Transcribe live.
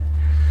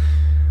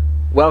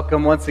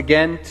Welcome once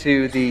again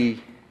to the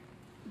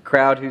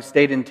crowd who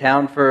stayed in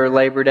town for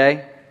Labor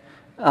Day.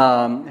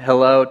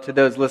 Hello to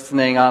those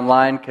listening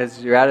online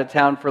because you're out of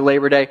town for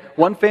Labor Day.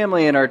 One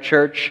family in our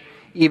church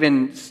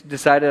even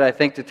decided, I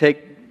think, to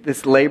take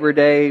this Labor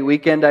Day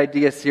weekend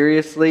idea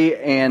seriously,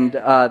 and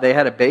they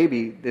had a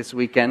baby this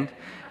weekend.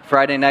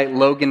 Friday night,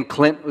 Logan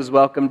Clint was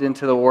welcomed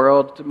into the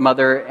world.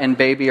 Mother and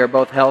baby are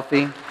both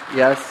healthy.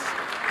 Yes.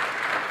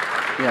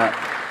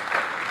 Yeah.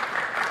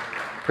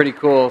 Pretty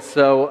cool.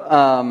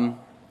 So,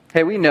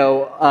 hey, we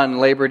know on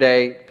Labor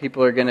Day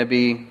people are going to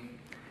be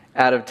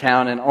out of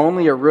town, and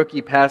only a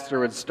rookie pastor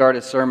would start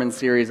a sermon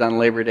series on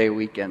Labor Day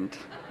weekend.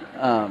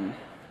 But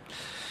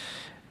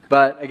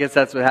I guess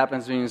that's what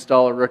happens when you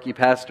install a rookie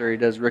pastor. He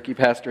does rookie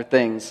pastor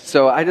things.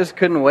 So I just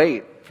couldn't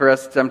wait for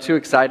us. I'm too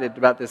excited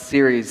about this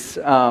series.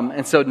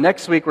 And so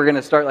next week we're going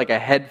to start like a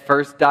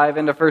head-first dive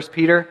into 1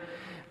 Peter.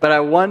 But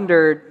I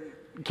wondered,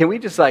 can we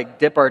just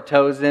dip our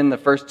toes in the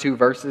first two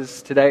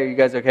verses today? Are you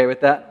guys okay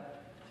with that?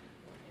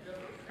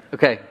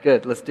 Okay,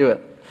 good. Let's do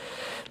it.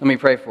 Let me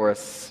pray for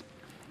us.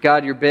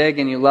 God, you're big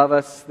and you love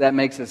us. That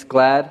makes us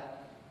glad.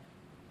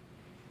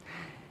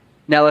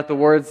 Now let the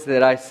words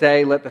that I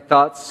say, let the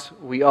thoughts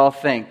we all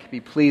think be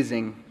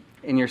pleasing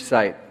in your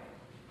sight.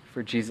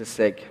 For Jesus'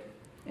 sake,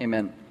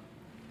 amen.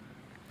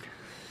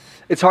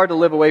 It's hard to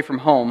live away from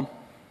home.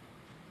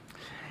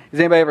 Has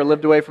anybody ever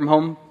lived away from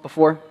home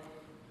before?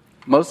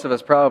 Most of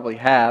us probably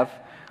have.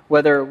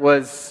 Whether it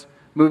was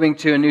moving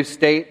to a new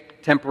state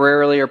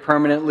temporarily or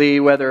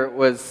permanently, whether it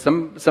was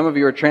some of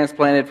you are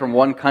transplanted from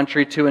one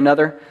country to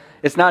another,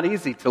 it's not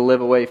easy to live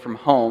away from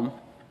home.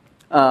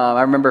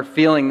 I remember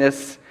feeling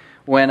this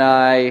when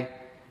I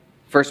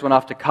first went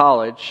off to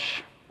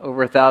college, over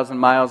 1,000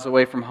 miles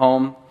away from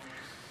home.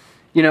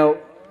 You know,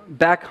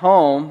 back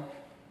home,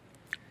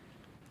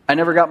 I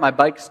never got my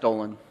bike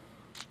stolen.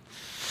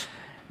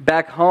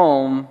 Back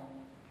home,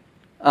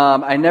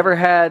 I never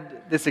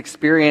had this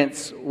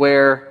experience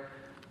where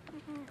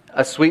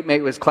a suite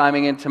mate was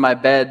climbing into my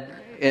bed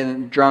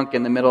drunk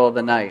in the middle of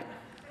the night.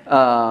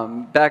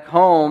 Back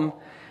home,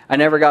 I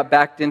never got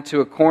backed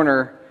into a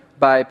corner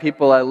by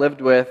people I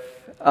lived with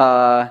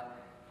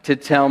to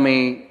tell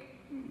me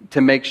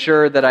to make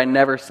sure that I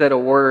never said a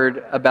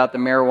word about the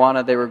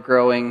marijuana they were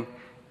growing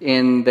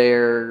in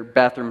their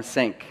bathroom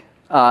sink.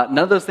 None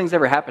of those things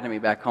ever happened to me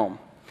back home.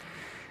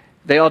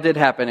 They all did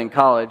happen in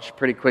college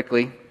pretty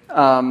quickly.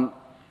 And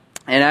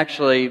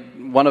actually,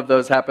 one of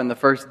those happened the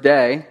first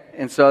day.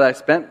 And so I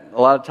spent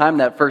a lot of time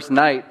that first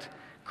night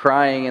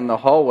crying in the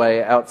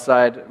hallway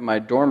outside my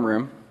dorm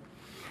room.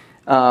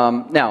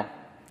 Now,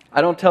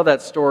 I don't tell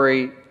that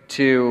story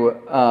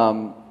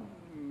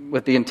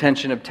with the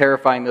intention of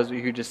terrifying those of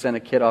you who just sent a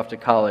kid off to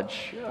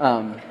college.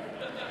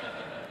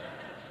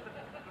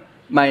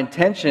 My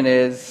intention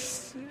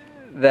is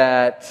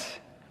that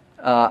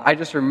I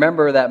just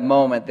remember that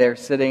moment there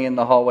sitting in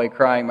the hallway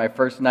crying my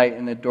first night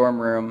in the dorm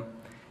room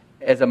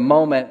as a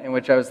moment in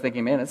which I was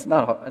thinking, man, it's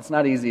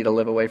not easy to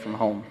live away from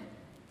home.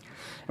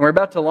 And we're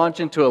about to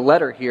launch into a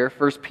letter here,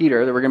 1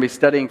 Peter, that we're going to be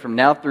studying from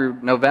now through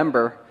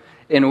November,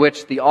 in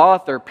which the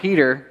author,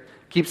 Peter,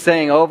 keeps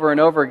saying over and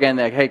over again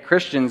that, hey,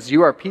 Christians,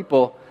 you're a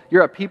people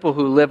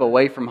who live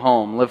away from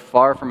home, live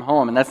far from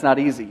home, and that's not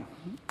easy.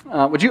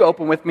 Would you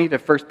open with me to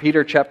 1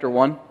 Peter chapter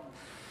 1?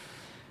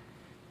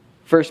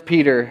 1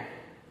 Peter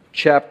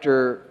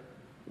chapter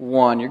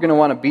 1. You're going to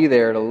want to be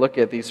there to look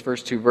at these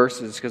first two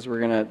verses because we're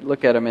going to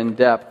look at them in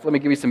depth. Let me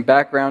give you some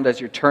background as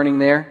you're turning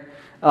there.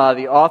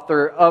 The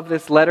author of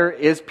this letter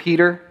is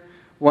Peter,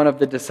 one of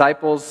the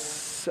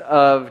disciples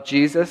of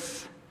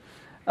Jesus.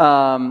 It's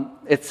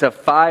a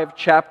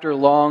 5-chapter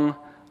long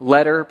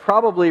letter,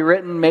 probably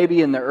written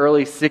maybe in the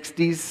early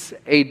 60s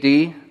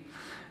AD.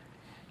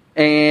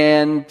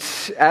 And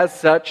as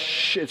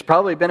such, it's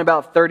probably been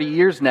about 30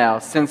 years now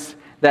since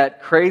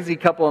that crazy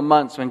couple of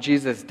months when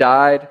Jesus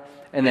died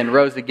and then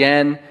rose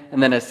again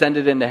and then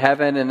ascended into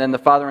heaven, and then the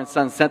Father and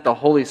Son sent the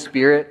Holy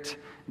Spirit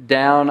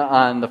down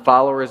on the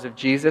followers of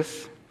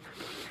Jesus.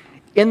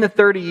 In the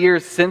 30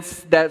 years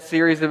since that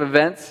series of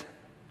events,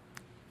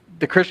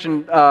 the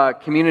Christian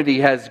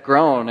community has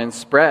grown and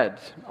spread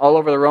all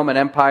over the Roman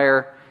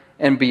Empire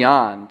and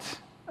beyond.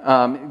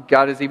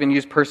 God has even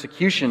used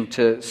persecution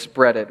to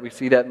spread it. We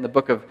see that in the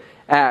book of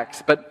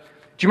Acts. But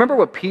do you remember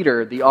what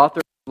Peter, the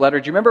author of the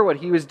letter, do you remember what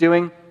he was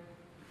doing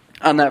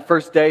on that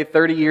first day,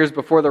 30 years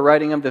before the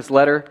writing of this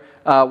letter,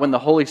 when the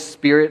Holy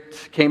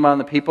Spirit came on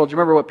the people? Do you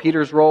remember what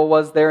Peter's role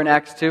was there in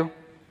Acts 2?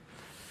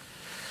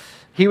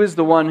 He was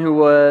the one who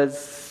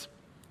was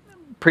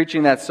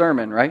preaching that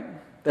sermon, right?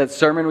 That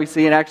sermon we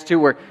see in Acts 2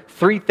 where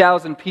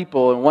 3,000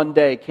 people in one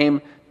day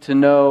came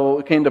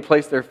to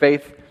place their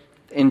faith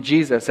in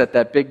Jesus at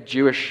that big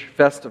Jewish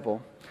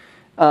festival.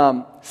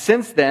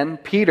 Since then,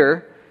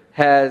 Peter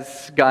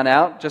has gone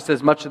out, just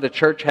as much of the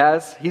church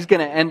has. He's going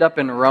to end up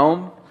in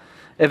Rome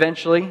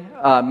eventually,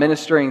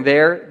 ministering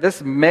there.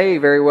 This may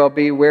very well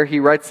be where he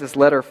writes this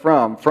letter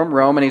from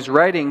Rome, and he's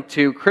writing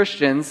to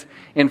Christians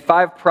in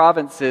 5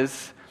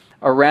 provinces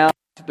around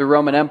the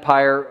Roman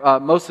Empire,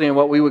 mostly in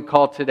what we would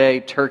call today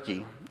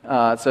Turkey.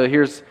 So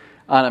here's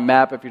on a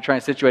map if you're trying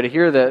to situate it.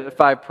 Here are the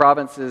 5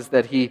 provinces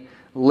that he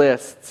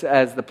lists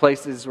as the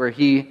places where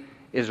he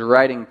is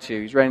writing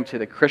to. He's writing to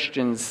the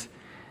Christians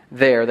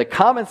there. The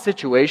common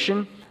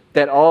situation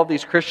that all of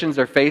these Christians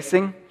are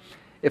facing,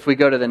 if we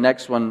go to the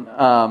next one,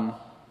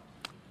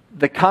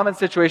 the common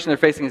situation they're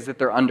facing is that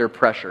they're under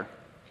pressure.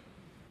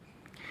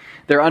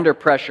 They're under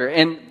pressure.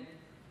 And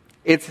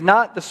it's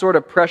not the sort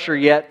of pressure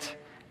yet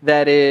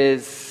that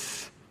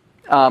is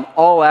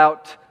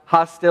all-out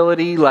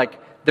hostility, like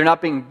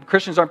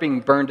Christians aren't being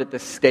burned at the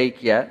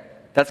stake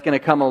yet. That's going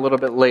to come a little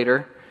bit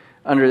later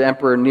under the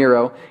Emperor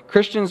Nero.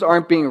 Christians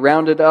aren't being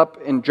rounded up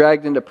and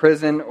dragged into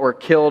prison or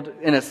killed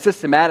in a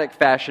systematic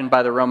fashion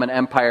by the Roman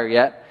Empire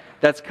yet.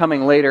 That's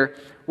coming later.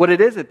 What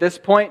it is at this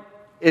point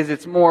is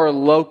it's more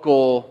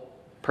local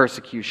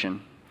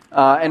persecution.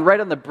 And right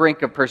on the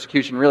brink of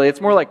persecution, really.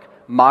 It's more like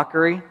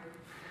mockery.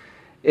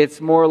 It's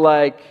more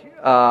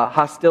like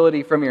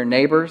hostility from your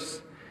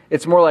neighbors.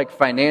 It's more like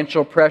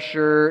financial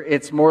pressure.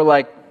 It's more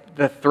like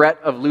the threat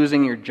of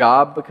losing your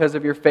job because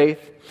of your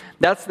faith.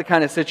 That's the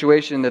kind of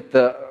situation that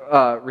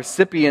the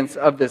recipients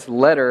of this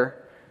letter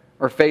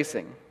are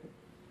facing.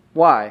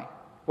 Why?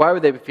 Why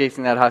would they be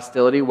facing that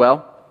hostility?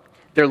 Well,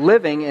 they're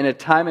living in a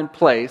time and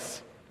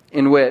place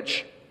in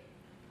which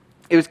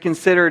it was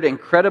considered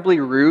incredibly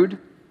rude,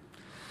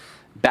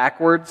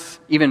 backwards,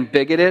 even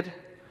bigoted,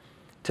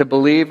 to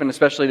believe and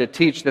especially to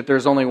teach that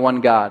there's only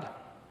one God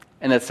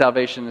and that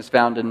salvation is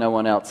found in no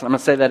one else. I'm going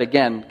to say that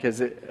again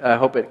because I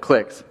hope it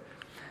clicks.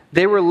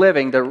 They were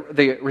living,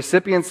 the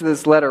recipients of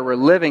this letter were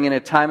living in a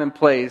time and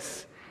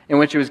place in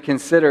which it was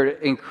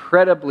considered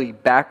incredibly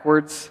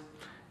backwards,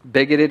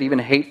 bigoted, even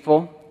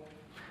hateful,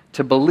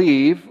 to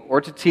believe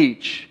or to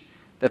teach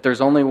that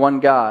there's only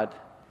one God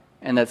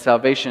and that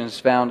salvation is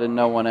found in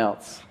no one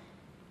else.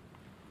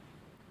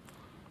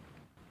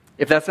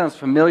 If that sounds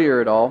familiar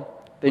at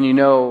all, then you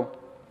know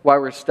why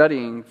we're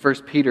studying 1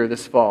 Peter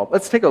this fall.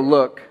 Let's take a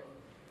look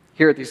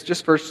here at these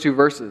just first 2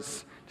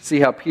 verses to see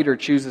how Peter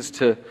chooses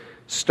to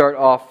start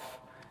off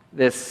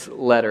this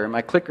letter.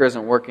 My clicker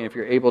isn't working. If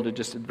you're able to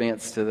just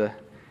advance to the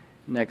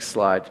next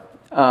slide.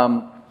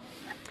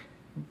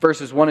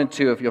 Verses 1 and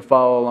 2, if you'll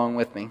follow along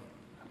with me. It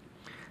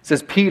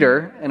says,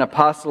 Peter, an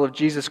apostle of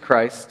Jesus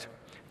Christ,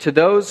 to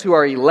those who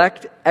are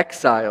elect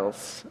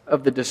exiles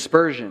of the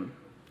dispersion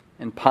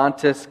in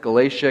Pontus,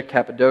 Galatia,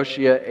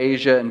 Cappadocia,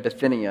 Asia, and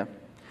Bithynia,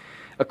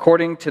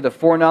 according to the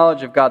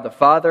foreknowledge of God the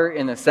Father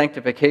in the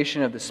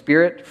sanctification of the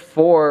Spirit,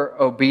 for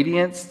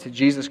obedience to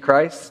Jesus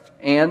Christ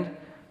and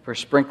for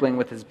sprinkling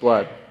with His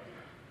blood.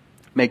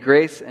 May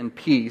grace and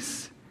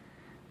peace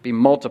be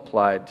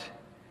multiplied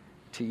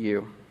to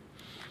you.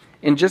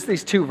 In just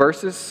these 2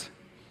 verses,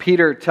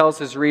 Peter tells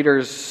his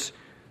readers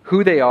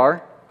who they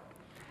are,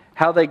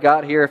 how they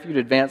got here. If you'd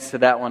advance to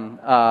that one,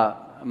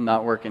 I'm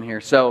not working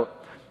here. So,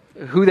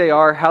 who they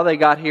are, how they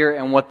got here,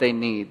 and what they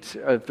need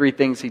are the 3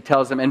 things he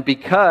tells them. And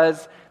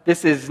because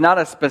this is not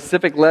a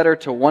specific letter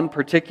to one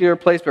particular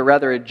place, but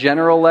rather a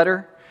general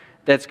letter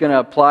that's going to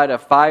apply to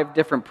 5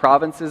 different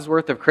provinces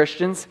worth of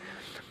Christians,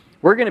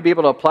 we're going to be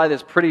able to apply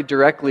this pretty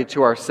directly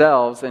to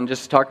ourselves and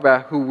just talk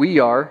about who we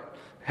are,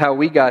 how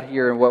we got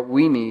here, and what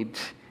we need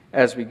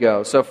as we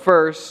go. So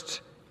first,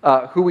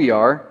 who we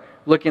are.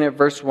 Looking at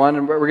verse 1,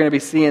 and we're going to be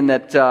seeing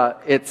that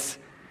it's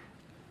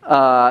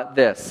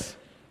this.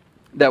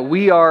 That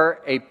we are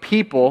a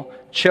people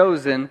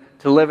chosen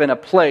to live in a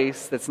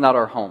place that's not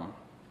our home.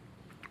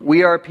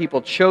 We are a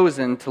people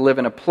chosen to live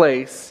in a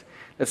place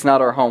that's not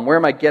our home. Where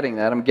am I getting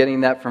that? I'm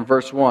getting that from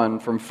verse 1,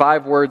 from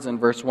 5 words in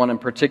verse 1 in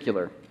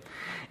particular.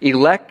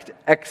 Elect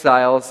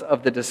exiles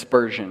of the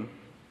dispersion.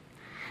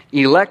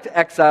 Elect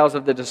exiles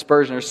of the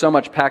dispersion. There's so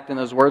much packed in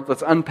those words.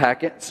 Let's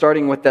unpack it,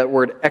 starting with that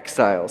word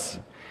exiles.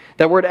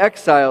 That word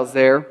exiles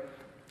there,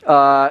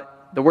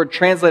 the word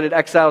translated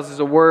exiles is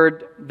a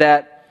word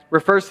that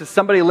refers to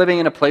somebody living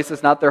in a place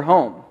that's not their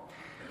home.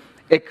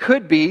 It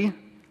could be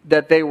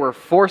that they were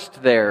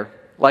forced there,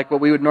 like what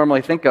we would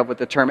normally think of with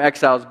the term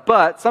exiles,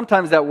 but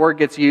sometimes that word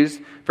gets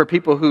used for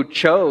people who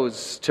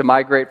chose to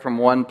migrate from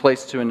one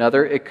place to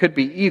another. It could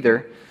be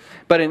either.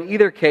 But in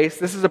either case,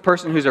 this is a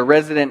person who's a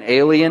resident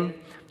alien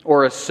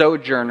or a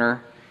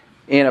sojourner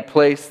in a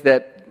place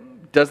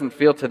that doesn't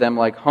feel to them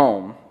like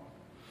home.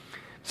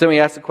 So we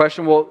ask the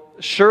question, well,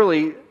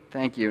 surely,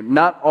 thank you,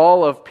 not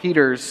all of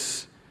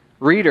Peter's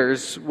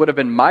readers would have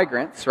been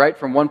migrants, right,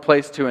 from one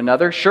place to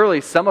another.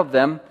 Surely some of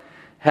them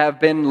have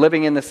been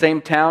living in the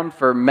same town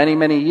for many,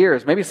 many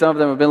years. Maybe some of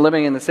them have been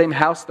living in the same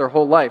house their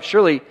whole life.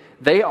 Surely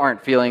they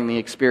aren't feeling the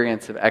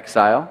experience of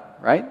exile,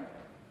 right?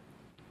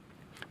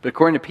 But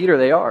according to Peter,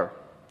 they are.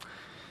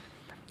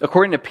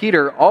 According to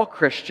Peter, all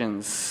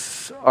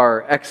Christians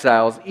are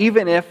exiles,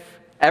 even if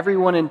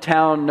everyone in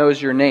town knows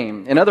your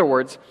name. In other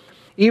words,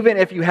 even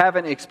if you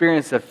haven't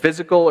experienced a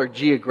physical or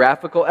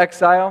geographical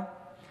exile,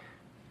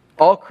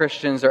 all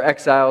Christians are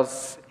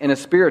exiles in a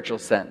spiritual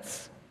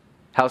sense.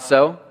 How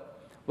so?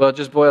 Well, it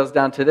just boils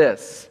down to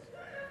this.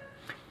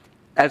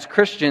 As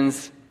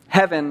Christians,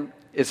 heaven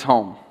is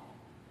home.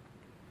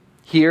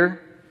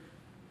 Here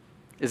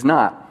is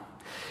not.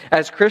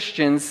 As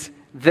Christians,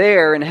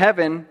 there in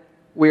heaven,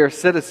 we are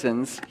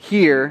citizens.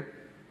 Here,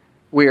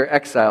 we are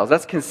exiles.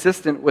 That's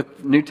consistent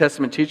with New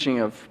Testament teaching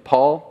of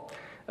Paul,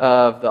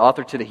 of the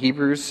author to the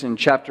Hebrews in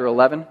chapter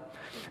 11.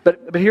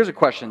 But here's a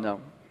question,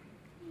 though.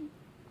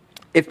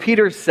 If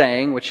Peter's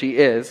saying, which he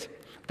is,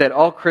 that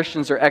all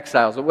Christians are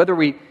exiles, whether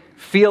we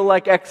feel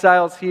like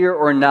exiles here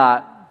or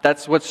not,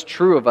 that's what's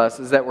true of us,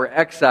 is that we're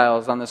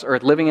exiles on this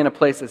earth, living in a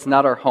place that's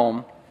not our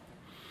home.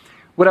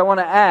 What I want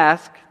to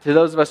ask to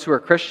those of us who are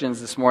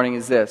Christians this morning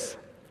is this.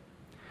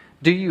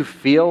 Do you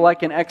feel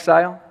like an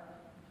exile?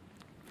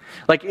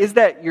 Like, is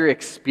that your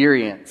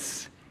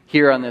experience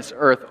here on this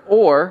earth?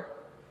 Or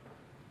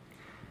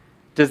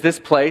does this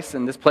place,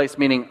 and this place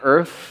meaning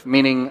earth,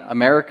 meaning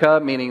America,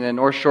 meaning the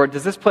North Shore,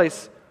 does this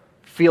place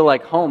feel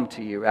like home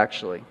to you,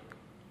 actually?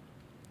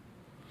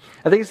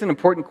 I think it's an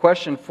important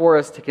question for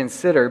us to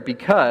consider,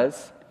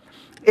 because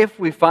if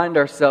we find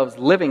ourselves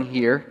living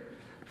here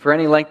for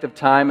any length of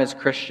time as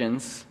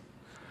Christians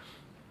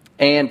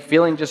and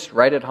feeling just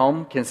right at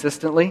home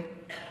consistently,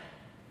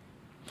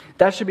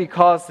 that should be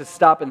cause to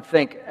stop and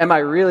think, am I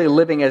really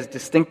living as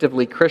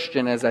distinctively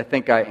Christian as I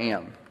think I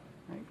am?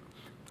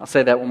 I'll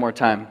say that one more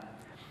time.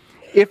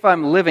 If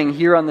I'm living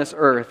here on this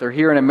earth, or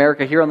here in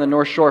America, here on the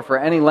North Shore for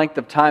any length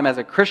of time as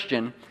a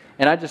Christian,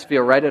 and I just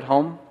feel right at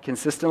home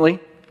consistently,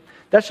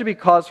 that should be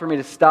cause for me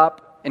to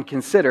stop and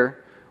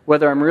consider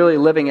whether I'm really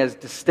living as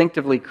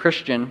distinctively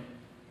Christian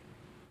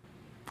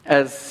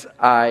as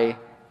I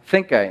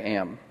think I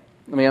am.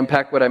 Let me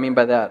unpack what I mean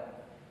by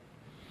that.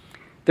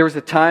 There was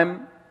a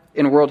time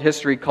in world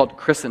history called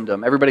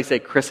Christendom. Everybody say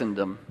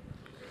Christendom.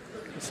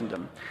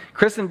 Christendom.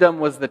 Christendom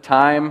was the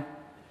time,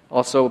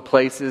 also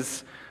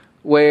places,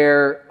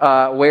 where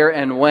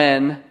and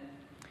when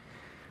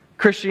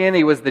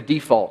Christianity was the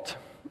default.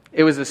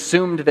 It was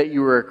assumed that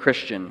you were a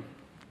Christian,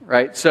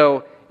 right?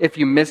 So if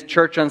you missed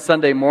church on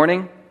Sunday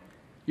morning,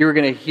 your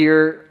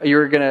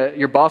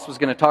boss was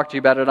going to talk to you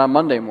about it on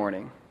Monday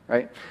morning,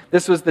 right?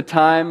 This was the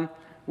time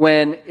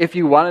when if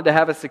you wanted to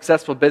have a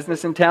successful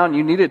business in town,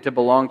 you needed to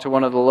belong to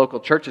one of the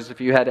local churches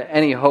if you had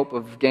any hope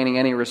of gaining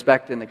any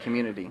respect in the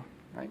community,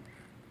 right?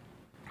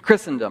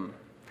 Christendom.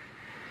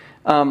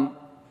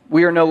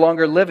 We are no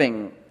longer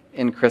living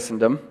in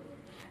Christendom.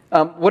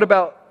 What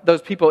about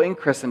those people in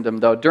Christendom,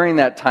 though, during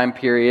that time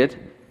period?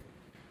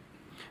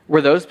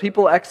 Were those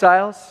people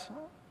exiles?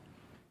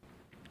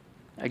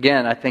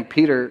 Again, I think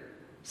Peter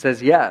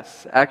says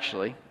yes,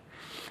 actually.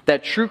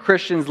 That true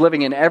Christians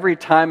living in every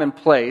time and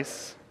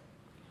place,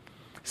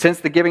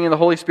 since the giving of the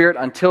Holy Spirit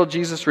until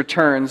Jesus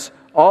returns,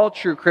 all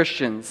true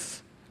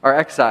Christians are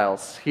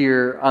exiles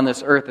here on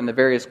this earth in the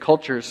various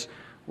cultures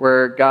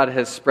where God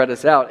has spread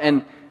us out.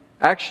 And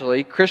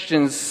actually,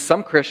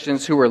 some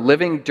Christians who were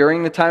living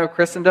during the time of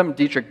Christendom,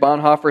 Dietrich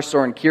Bonhoeffer,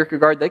 Soren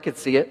Kierkegaard, they could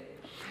see it.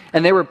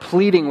 And they were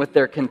pleading with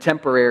their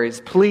contemporaries,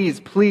 please,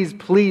 please,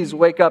 please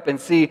wake up and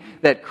see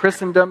that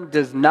Christendom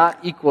does not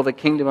equal the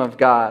kingdom of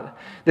God.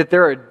 That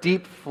there are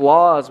deep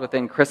flaws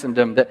within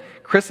Christendom. That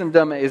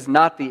Christendom is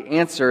not the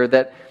answer.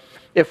 That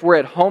if we're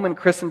at home in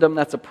Christendom,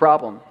 that's a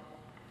problem.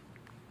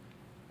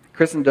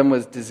 Christendom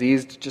was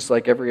diseased just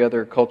like every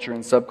other culture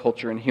and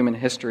subculture in human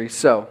history.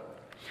 So,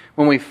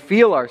 when we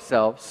feel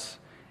ourselves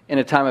in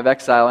a time of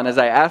exile, and as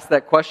I asked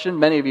that question,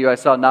 many of you I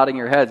saw nodding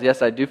your heads,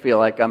 yes, I do feel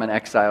like I'm an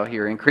exile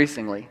here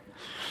increasingly.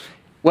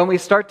 When we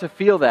start to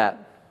feel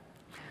that,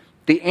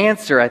 the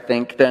answer, I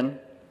think, then,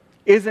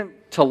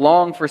 isn't to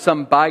long for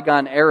some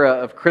bygone era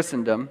of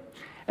Christendom,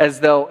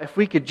 as though if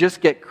we could just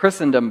get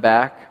Christendom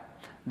back,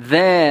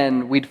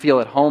 then we'd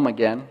feel at home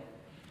again.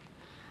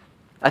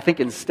 I think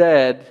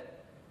instead,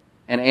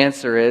 an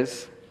answer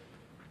is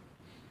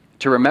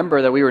to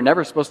remember that we were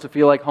never supposed to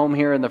feel like home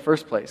here in the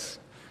first place.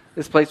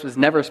 This place was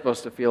never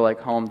supposed to feel like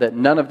home, that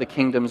none of the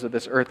kingdoms of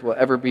this earth will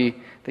ever be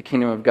the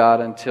kingdom of God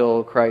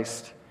until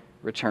Christ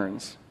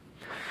returns.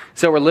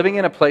 So we're living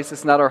in a place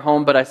that's not our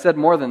home, but I said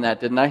more than that,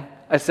 didn't I?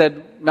 I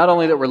said not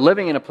only that we're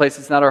living in a place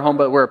that's not our home,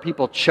 but we're a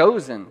people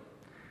chosen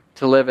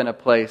to live in a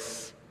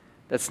place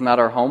that's not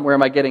our home. Where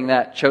am I getting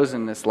that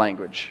chosenness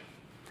language?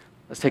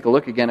 Let's take a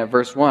look again at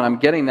verse 1. I'm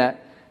getting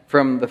that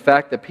from the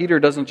fact that Peter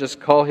doesn't just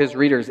call his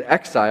readers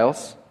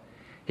exiles,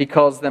 he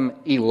calls them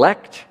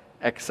elect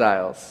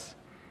exiles.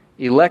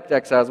 Elect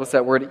exiles, what's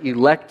that word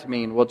elect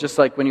mean? Well, just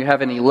like when you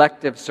have an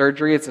elective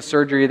surgery, it's a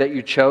surgery that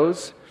you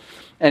chose.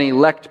 An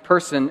elect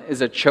person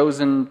is a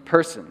chosen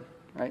person,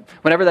 right?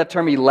 Whenever that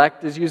term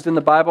elect is used in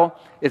the Bible,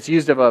 it's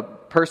used of a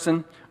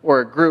person or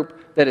a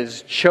group that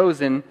is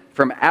chosen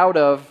from out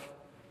of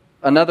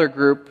another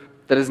group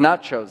that is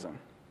not chosen,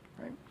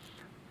 right?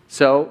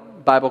 So,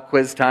 Bible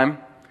quiz time.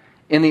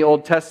 In the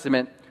Old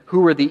Testament,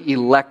 who were the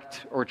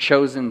elect or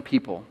chosen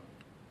people?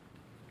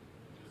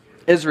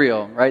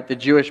 Israel, right? The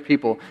Jewish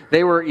people.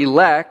 They were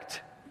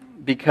elect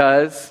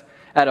because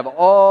out of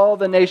all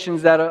the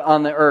nations that are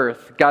on the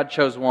earth, God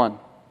chose one.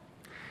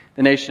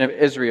 The nation of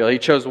Israel. He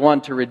chose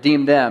one to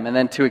redeem them and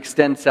then to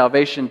extend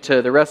salvation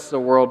to the rest of the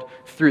world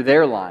through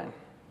their line.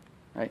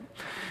 Right?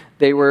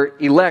 They were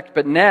elect,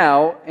 but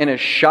now, in a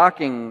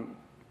shocking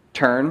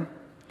turn,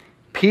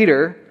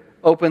 Peter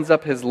opens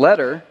up his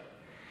letter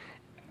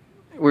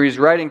where he's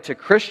writing to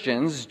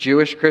Christians,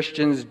 Jewish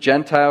Christians,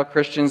 Gentile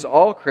Christians,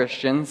 all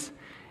Christians,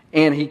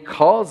 and he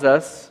calls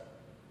us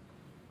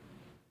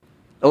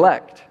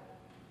elect,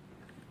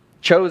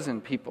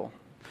 chosen people.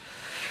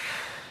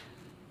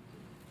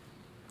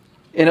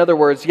 In other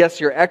words, yes,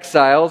 you're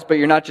exiles, but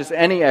you're not just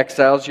any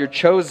exiles, you're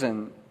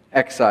chosen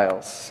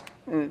exiles.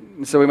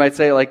 And so we might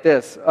say it like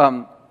this.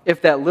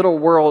 If that little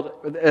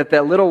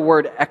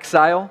word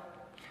exile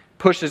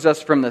pushes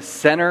us from the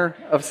center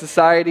of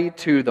society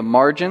to the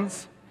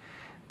margins,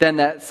 then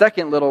that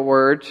second little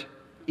word,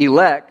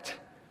 elect,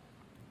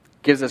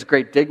 gives us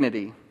great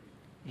dignity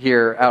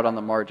here out on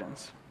the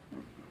margins.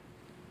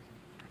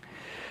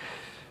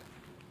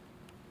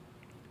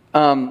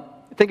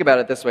 Think about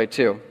it this way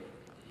too.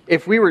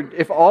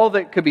 If all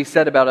that could be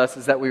said about us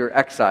is that we were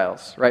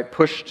exiles, right,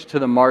 pushed to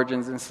the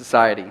margins in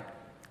society,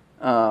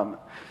 in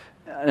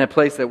a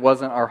place that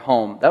wasn't our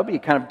home, that would be a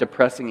kind of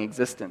depressing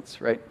existence,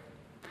 right?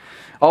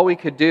 All we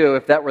could do,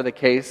 if that were the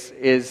case,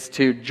 is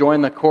to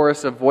join the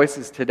chorus of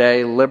voices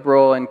today,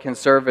 liberal and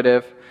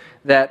conservative,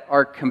 that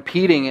are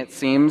competing, it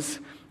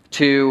seems,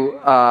 to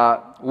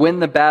win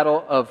the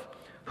battle of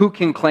who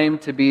can claim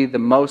to be the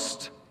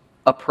most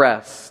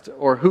oppressed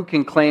or who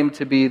can claim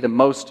to be the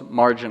most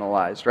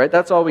marginalized, right?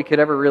 That's all we could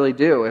ever really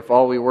do if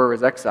all we were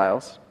was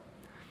exiles.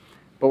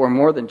 But we're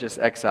more than just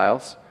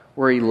exiles.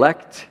 We're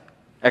elect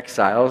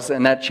exiles,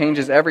 and that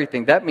changes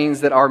everything. That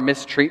means that our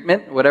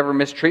mistreatment, whatever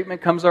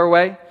mistreatment comes our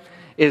way,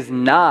 is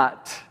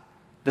not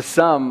the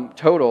sum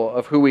total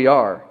of who we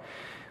are.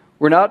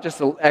 We're not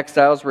just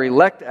exiles, we're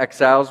elect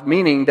exiles,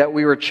 meaning that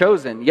we were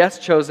chosen. Yes,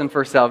 chosen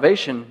for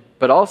salvation,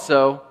 but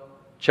also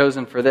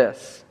chosen for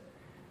this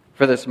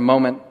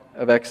moment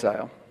of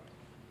exile.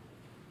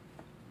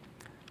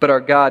 But our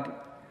God,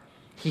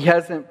 He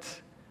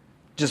hasn't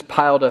just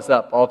piled us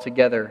up all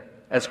together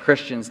as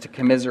Christians to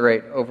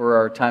commiserate over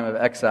our time of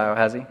exile,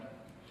 has He?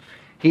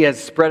 He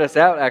has spread us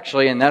out,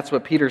 actually, and that's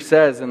what Peter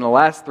says in the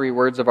last three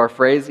words of our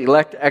phrase,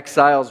 elect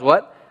exiles,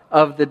 what?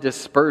 Of the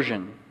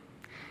dispersion.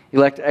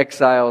 Elect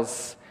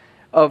exiles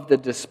of the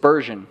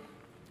dispersion.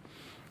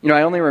 You know,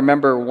 I only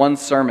remember one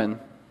sermon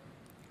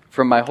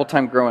from my whole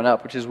time growing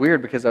up, which is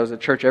weird because I was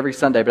at church every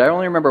Sunday, but I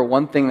only remember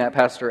one thing that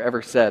pastor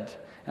ever said.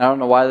 And I don't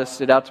know why this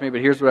stood out to me,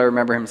 but here's what I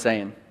remember him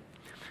saying.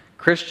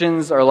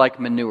 Christians are like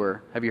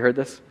manure. Have you heard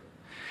this?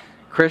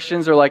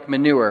 Christians are like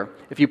manure.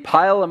 If you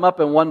pile them up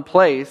in one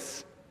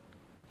place,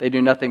 they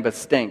do nothing but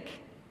stink.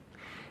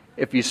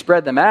 If you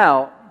spread them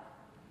out,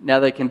 now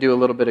they can do a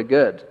little bit of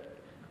good.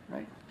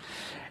 Right?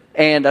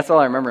 And that's all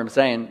I remember him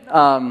saying.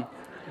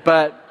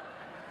 But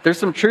there's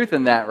some truth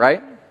in that,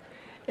 right?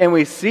 And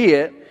we see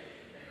it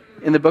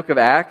in the book of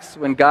Acts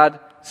when God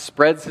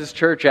spreads His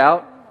church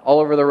out all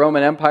over the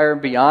Roman Empire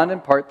and beyond, in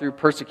part through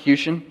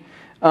persecution.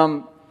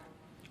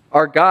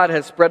 Our God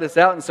has spread us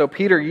out, and so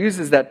Peter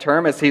uses that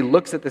term as he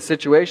looks at the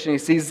situation. He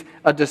sees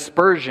a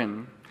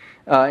dispersion.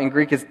 In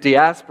Greek, it's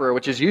diaspora,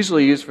 which is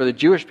usually used for the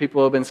Jewish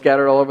people who have been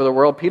scattered all over the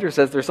world. Peter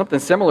says there's something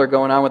similar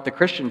going on with the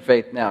Christian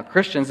faith now.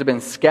 Christians have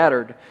been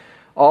scattered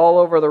all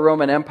over the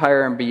Roman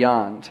Empire and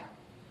beyond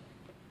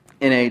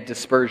in a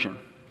dispersion.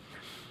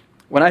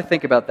 When I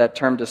think about that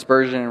term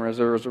dispersion, and as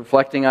I was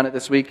reflecting on it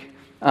this week,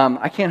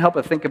 I can't help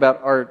but think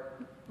about our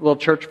little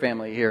church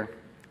family here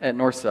at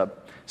North Sub,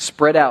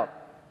 spread out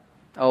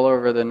all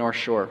over the North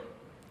Shore.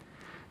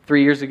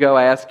 3 years ago,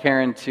 I asked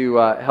Karen to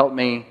help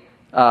me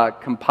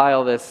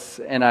compile this,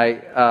 and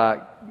I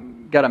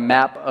got a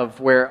map of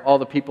where all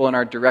the people in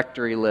our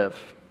directory live.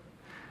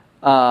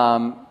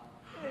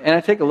 And I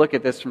take a look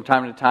at this from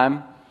time to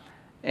time,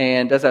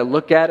 and as I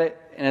look at it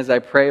and as I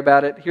pray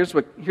about it, here's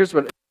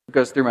what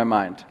goes through my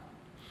mind.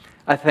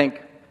 I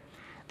think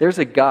there's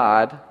a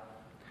God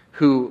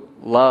who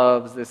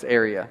loves this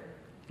area,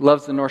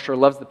 loves the North Shore,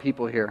 loves the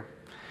people here,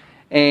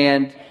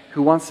 and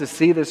who wants to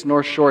see this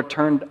North Shore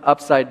turned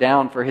upside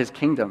down for His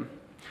kingdom,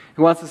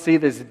 who wants to see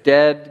this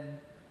dead,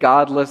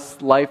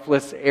 godless,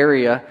 lifeless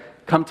area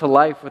come to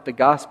life with the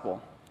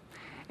gospel.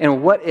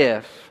 And what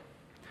if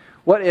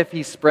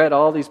He spread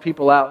all these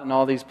people out in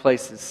all these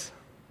places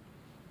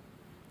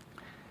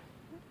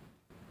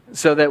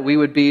so that we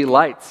would be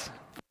lights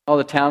in all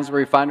the towns where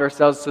we find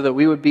ourselves, so that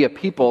we would be a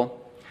people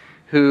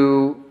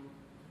who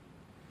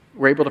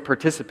were able to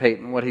participate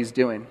in what He's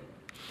doing.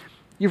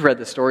 You've read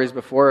the stories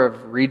before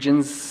of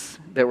regions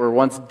that were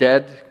once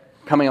dead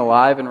coming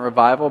alive in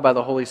revival by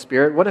the Holy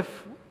Spirit. What if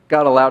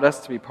God allowed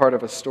us to be part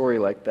of a story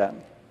like that?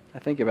 I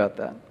think about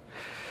that.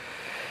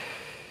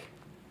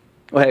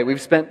 Well, hey,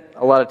 we've spent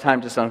a lot of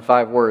time just on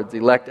 5 words,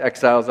 elect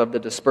exiles of the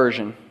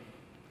dispersion.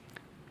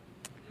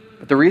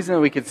 But the reason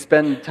that we could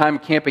spend time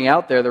camping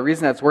out there, the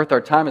reason that's worth our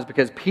time is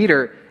because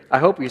Peter, I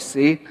hope you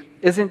see,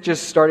 isn't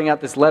just starting out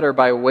this letter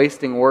by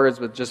wasting words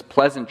with just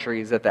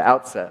pleasantries at the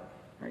outset.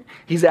 Right?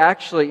 He's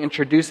actually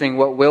introducing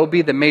what will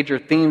be the major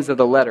themes of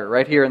the letter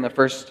right here in the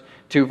first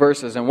 2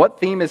 verses. And what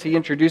theme is he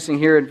introducing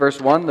here in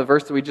verse 1, the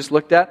verse that we just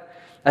looked at?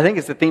 I think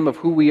it's the theme of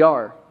who we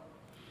are.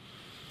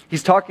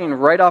 He's talking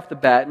right off the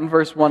bat in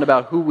verse 1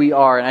 about who we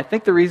are. And I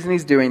think the reason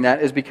he's doing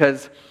that is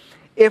because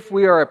If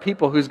we are a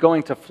people who's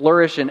going to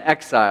flourish in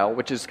exile,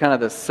 which is kind of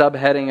the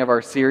subheading of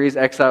our series,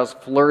 Exiles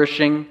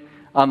Flourishing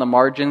on the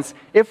Margins,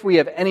 if we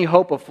have any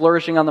hope of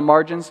flourishing on the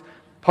margins,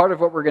 part of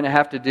what we're going to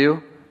have to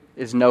do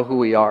is know who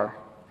we are.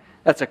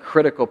 That's a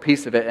critical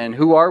piece of it. And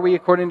who are we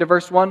according to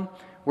verse 1?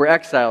 We're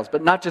exiles,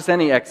 but not just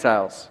any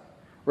exiles.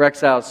 We're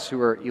exiles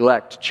who are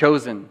elect,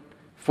 chosen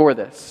for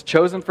this,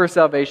 chosen for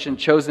salvation,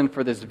 chosen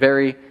for this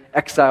very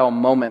exile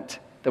moment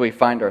that we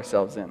find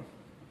ourselves in.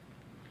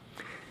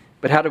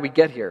 But how did we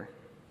get here?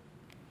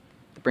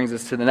 That brings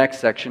us to the next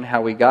section,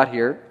 how we got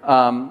here.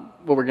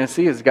 What we're going to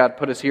see is God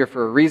put us here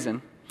for a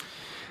reason.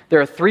 There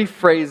are 3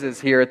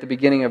 phrases here at the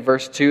beginning of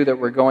verse 2 that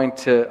we're going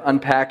to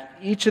unpack.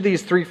 Each of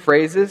these 3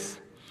 phrases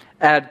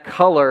add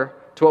color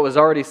to what was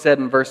already said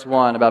in verse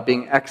 1 about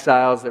being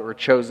exiles that were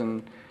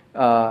chosen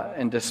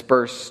and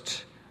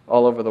dispersed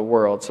all over the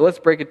world. So let's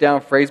break it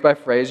down phrase by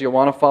phrase. You'll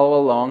want to follow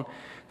along.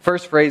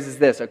 First phrase is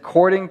this: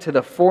 according to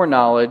the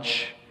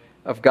foreknowledge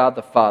of God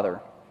the Father.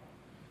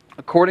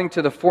 According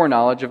to the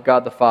foreknowledge of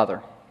God the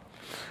Father.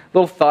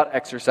 Little thought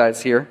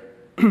exercise here.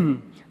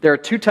 There are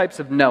 2 types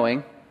of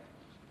knowing.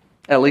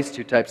 At least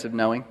 2 types of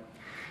knowing.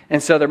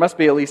 And so there must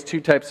be at least 2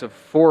 types of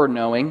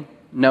foreknowing,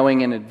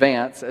 knowing in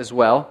advance as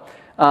well.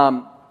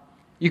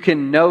 You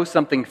can know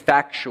something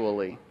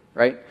factually,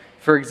 right?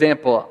 For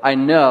example, I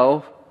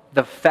know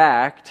the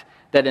fact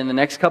that in the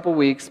next couple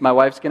weeks, my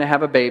wife's going to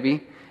have a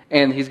baby,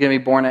 and he's going to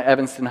be born at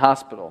Evanston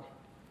Hospital.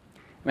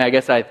 I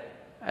mean,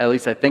 at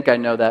least I think I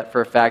know that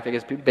for a fact. I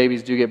guess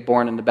babies do get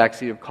born in the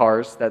backseat of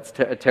cars. That's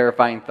a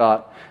terrifying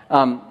thought.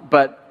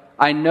 But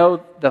I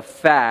know the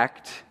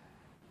fact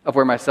of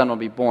where my son will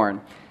be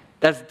born.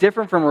 That's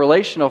different from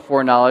relational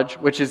foreknowledge,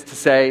 which is to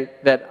say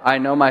that I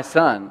know my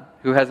son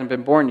who hasn't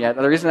been born yet.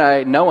 The reason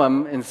I know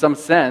him in some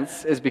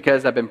sense is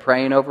because I've been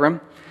praying over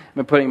him. I've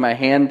been putting my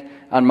hand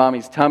on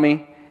mommy's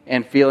tummy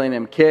and feeling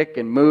him kick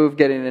and move,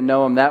 getting to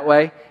know him that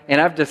way.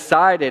 And I've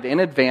decided in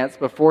advance,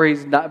 before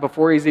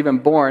he's even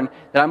born,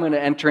 that I'm going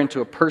to enter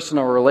into a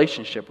personal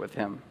relationship with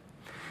him.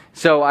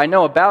 So I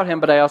know about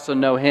him, but I also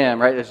know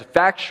him, right? There's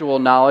factual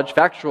knowledge,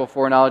 factual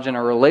foreknowledge, and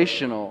a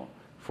relational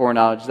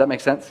foreknowledge. Does that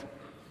make sense?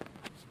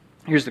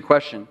 Here's the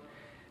question.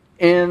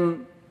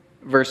 In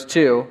verse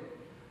 2,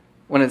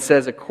 when it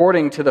says,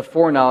 according to the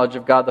foreknowledge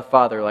of God the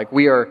Father, like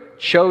we are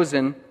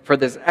chosen for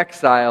this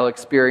exile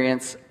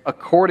experience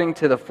according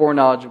to the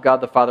foreknowledge of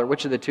God the Father,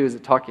 which of the 2 is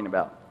it talking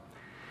about?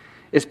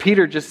 Is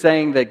Peter just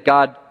saying that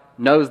God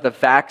knows the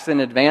facts in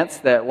advance,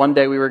 that one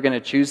day we were going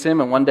to choose him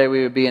and one day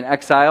we would be in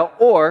exile?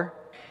 Or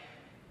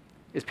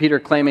is Peter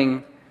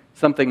claiming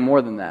something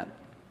more than that?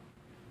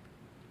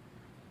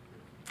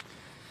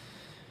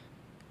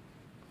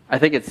 I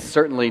think it's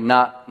certainly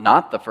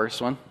not the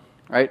first one,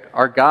 right?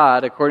 Our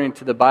God, according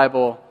to the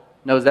Bible,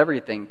 knows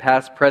everything,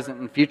 past, present,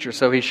 and future.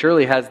 So he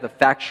surely has the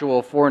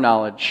factual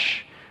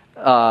foreknowledge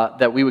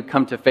that we would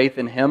come to faith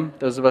in him,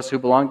 those of us who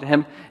belong to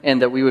him,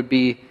 and that we would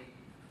be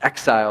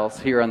exiles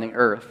here on the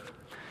earth.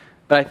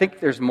 But I think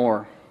there's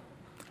more.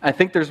 I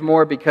think there's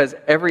more because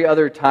every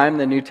other time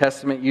the New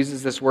Testament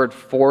uses this word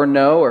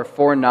foreknow or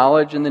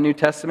foreknowledge in the New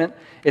Testament,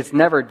 it's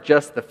never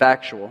just the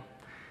factual.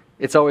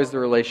 It's always the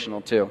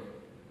relational too.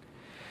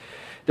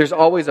 There's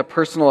always a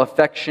personal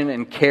affection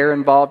and care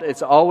involved.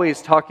 It's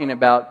always talking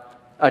about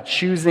a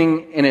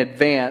choosing in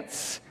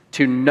advance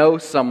to know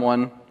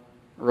someone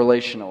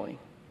relationally.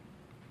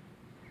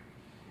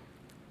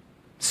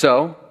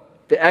 So,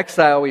 the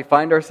exile we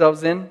find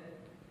ourselves in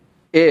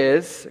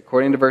is,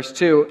 according to verse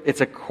 2, it's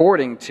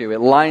according to,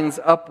 it lines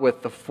up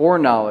with the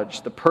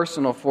foreknowledge, the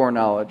personal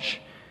foreknowledge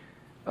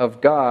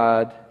of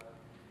God,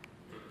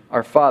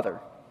 our Father.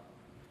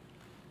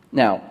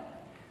 Now,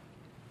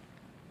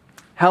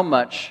 how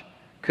much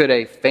could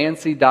a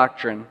fancy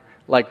doctrine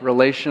like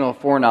relational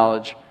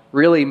foreknowledge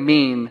really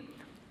mean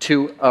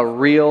to a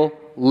real,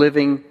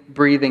 living,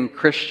 breathing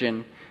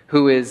Christian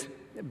who is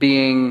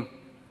being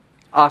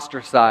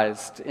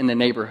ostracized in the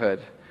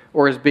neighborhood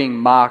or is being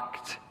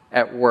mocked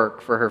at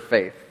work for her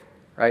faith,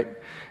 right?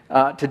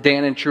 To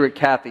Dan and Truett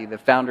Cathy, the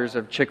founders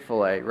of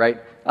Chick-fil-A,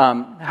 right?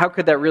 How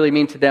could that really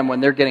mean to them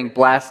when they're getting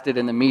blasted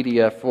in the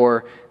media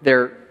for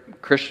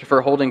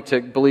holding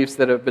to beliefs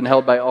that have been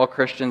held by all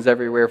Christians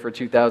everywhere for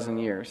 2,000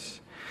 years?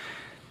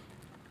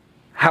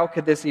 How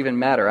could this even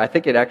matter? I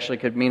think it actually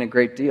could mean a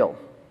great deal.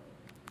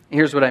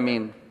 Here's what I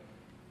mean.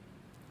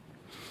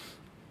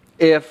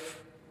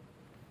 If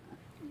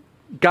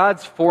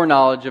God's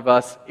foreknowledge of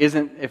us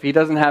if he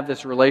doesn't have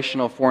this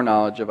relational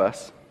foreknowledge of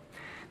us,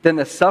 then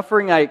the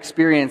suffering I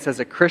experience as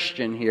a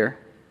Christian here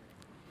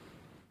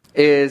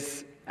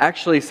is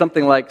actually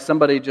something like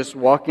somebody just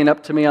walking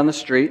up to me on the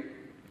street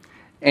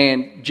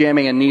and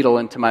jamming a needle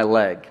into my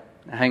leg.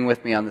 Hang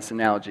with me on this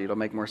analogy. It'll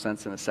make more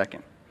sense in a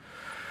second.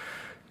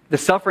 The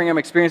suffering I'm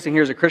experiencing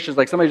here as a Christian is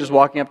like somebody just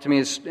walking up to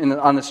me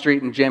on the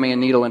street and jamming a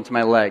needle into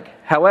my leg.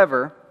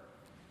 However,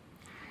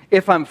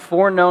 if I'm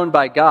foreknown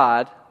by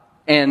God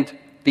and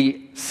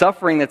the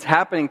suffering that's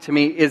happening to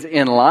me is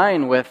in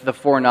line with the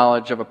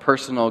foreknowledge of a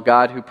personal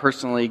God who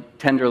personally,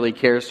 tenderly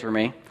cares for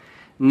me,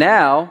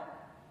 now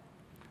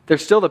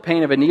there's still the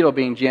pain of a needle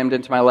being jammed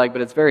into my leg,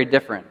 but it's very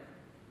different.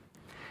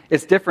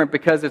 It's different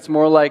because it's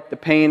more like the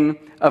pain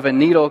of a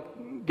needle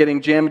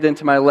getting jammed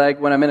into my leg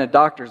when I'm in a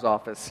doctor's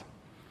office,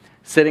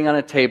 sitting on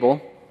a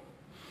table,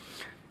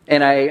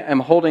 and I am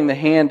holding the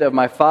hand of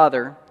my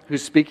Father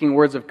who's speaking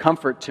words of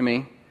comfort to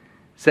me,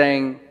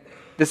 saying,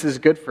 this is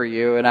good for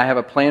you, and I have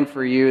a plan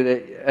for you,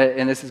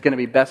 and this is going to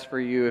be best for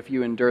you if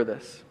you endure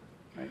this.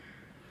 Right?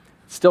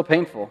 It's still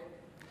painful,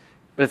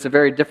 but it's a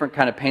very different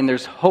kind of pain.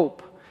 There's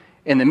hope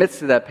in the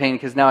midst of that pain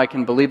because now I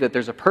can believe that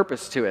there's a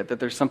purpose to it, that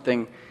there's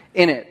something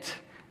in it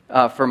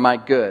for my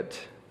good.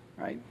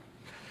 Right?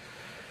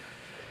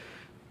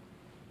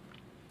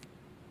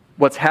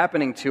 What's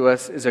happening to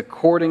us is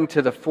according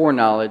to the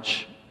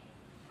foreknowledge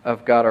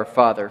of God our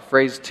Father.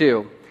 Phrase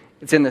 2,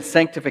 it's in the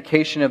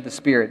sanctification of the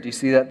Spirit. Do you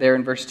see that there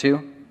in verse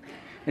 2?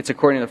 It's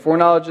according to the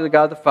foreknowledge of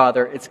God the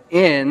Father. It's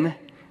in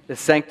the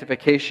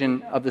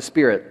sanctification of the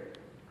Spirit.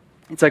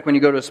 It's like when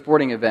you go to a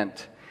sporting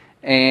event,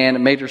 and a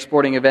major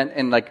sporting event,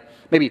 and like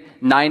maybe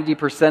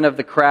 90% of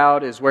the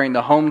crowd is wearing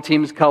the home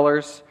team's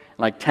colors, and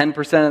like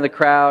 10% of the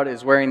crowd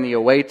is wearing the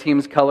away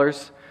team's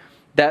colors.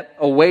 That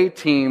away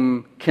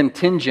team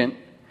contingent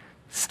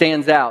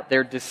stands out.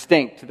 They're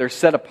distinct. They're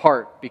set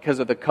apart because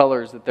of the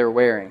colors that they're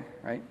wearing,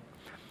 right?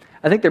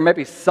 I think there might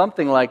be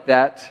something like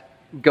that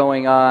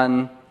going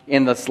on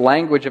in this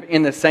language of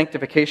in the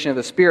sanctification of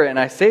the Spirit. And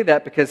I say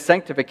that because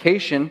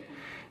sanctification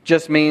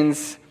just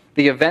means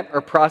the event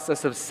or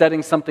process of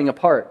setting something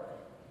apart.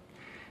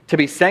 To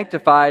be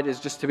sanctified is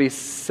just to be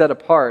set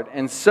apart.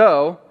 And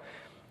so,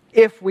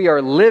 if we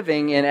are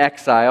living in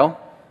exile,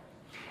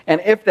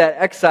 and if that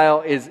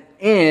exile is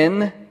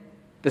in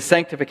the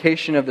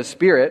sanctification of the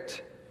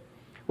Spirit,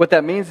 what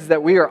that means is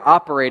that we are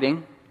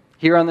operating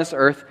here on this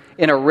earth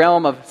in a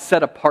realm of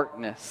set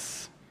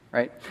apartness,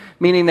 right?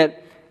 Meaning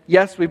that,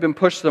 yes, we've been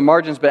pushed to the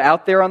margins, but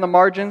out there on the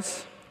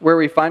margins, where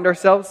we find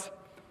ourselves,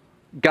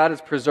 God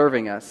is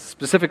preserving us.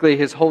 Specifically,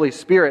 His Holy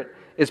Spirit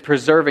is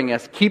preserving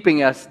us,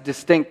 keeping us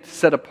distinct,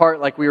 set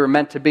apart like we were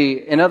meant to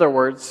be. In other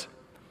words,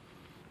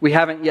 we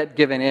haven't yet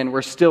given in.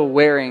 We're still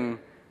wearing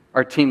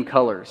our team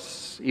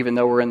colors, even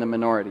though we're in the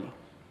minority.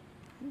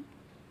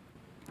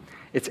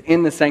 It's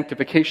in the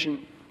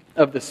sanctification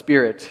of the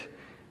Spirit.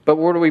 But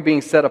what are we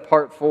being set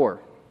apart for?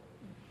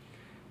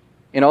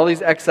 In all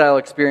these exile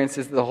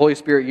experiences that the Holy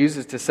Spirit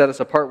uses to set us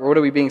apart, what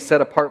are we being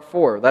set apart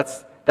for?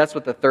 That's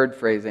what the third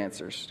phrase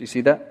answers. Do you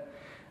see that?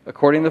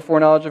 According to the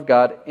foreknowledge of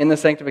God, in the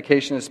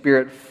sanctification of the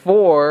Spirit,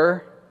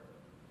 for...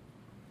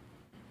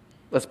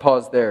 Let's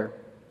pause there.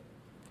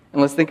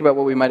 And let's think about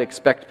what we might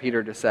expect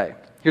Peter to say.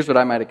 Here's what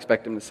I might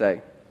expect him to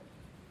say.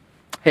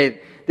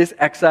 Hey, this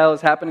exile is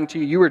happening to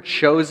you. You were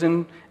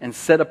chosen and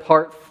set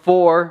apart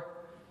for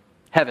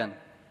heaven.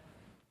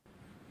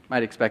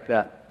 Might expect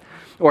that.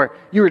 Or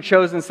you were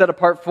chosen, set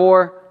apart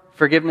for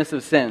forgiveness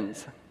of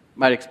sins.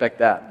 Might expect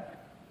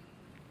that.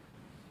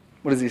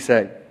 What does he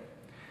say?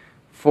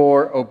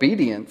 For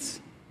obedience.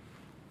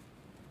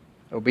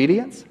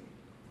 Obedience?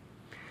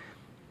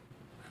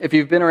 If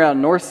you've been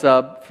around North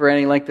Sub for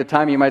any length of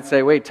time, you might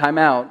say, wait, time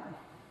out.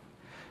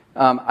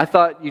 I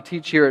thought you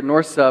teach here at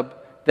North Sub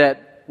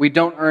that we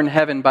don't earn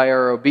heaven by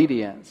our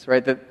obedience,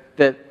 right?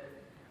 That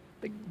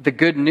the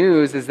good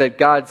news is that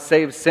God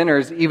saves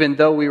sinners even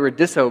though we were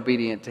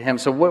disobedient to Him.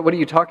 So what are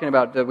you talking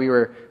about, that we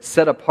were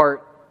set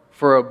apart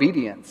for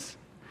obedience?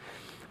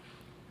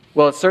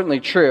 Well, it's certainly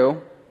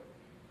true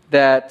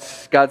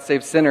that God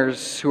saves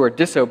sinners who are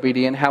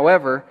disobedient.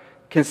 However,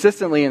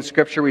 consistently in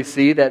Scripture we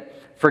see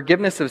that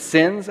forgiveness of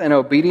sins and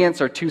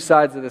obedience are two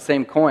sides of the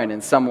same coin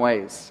in some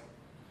ways.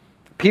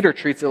 Peter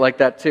treats it like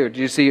that too. Do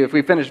you see? If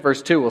we finish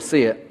verse 2, we'll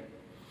see it.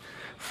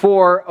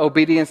 For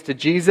obedience to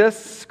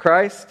Jesus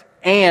Christ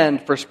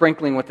and for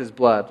sprinkling with His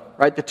blood.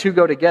 Right? The two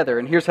go together,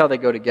 and here's how they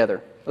go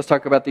together. Let's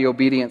talk about the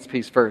obedience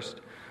piece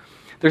first.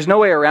 There's no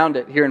way around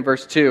it here in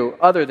verse 2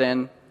 other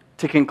than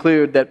to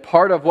conclude that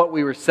part of what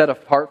we were set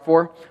apart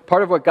for,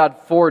 part of what God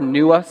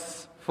foreknew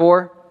us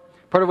for,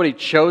 part of what He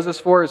chose us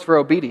for is for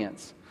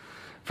obedience,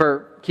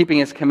 for keeping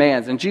His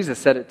commands. And Jesus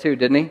said it too,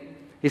 didn't He?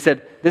 He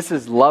said, this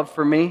is love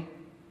for me.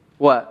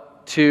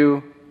 What?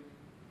 To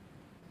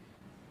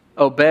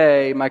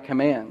obey my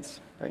commands.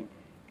 Right?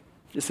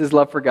 This is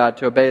love for God,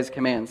 to obey His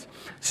commands.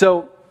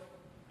 So,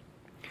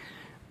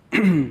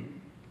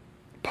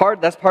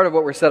 that's part of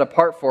what we're set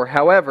apart for.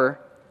 However,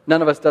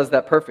 none of us does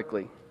that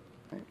perfectly.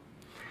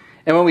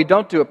 And when we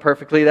don't do it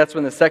perfectly, that's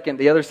when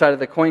the other side of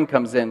the coin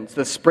comes in. It's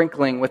the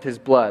sprinkling with His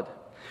blood.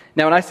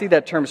 Now, when I see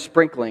that term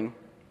sprinkling,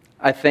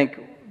 I think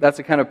that's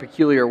a kind of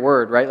peculiar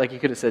word, right? Like he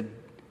could have said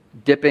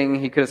dipping,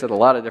 he could have said a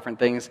lot of different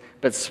things,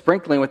 but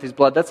sprinkling with His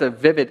blood, that's a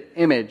vivid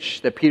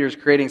image that Peter's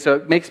creating. So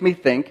it makes me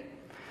think,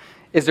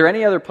 is there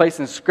any other place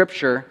in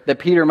Scripture that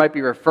Peter might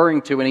be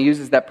referring to when he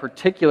chooses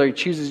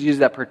to use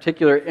that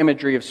particular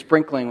imagery of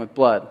sprinkling with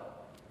blood?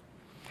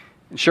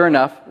 And sure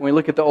enough, when we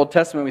look at the Old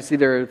Testament, we see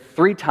there are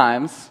 3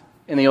 times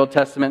in the Old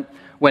Testament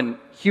when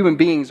human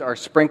beings are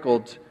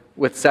sprinkled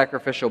with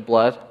sacrificial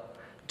blood.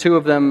 2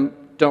 of them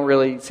don't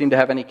really seem to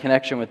have any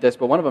connection with this,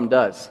 but one of them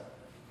does.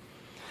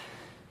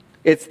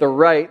 It's the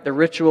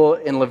ritual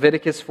in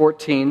Leviticus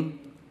 14,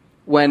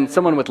 when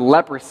someone with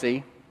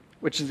leprosy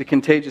which is a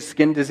contagious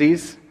skin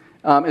disease,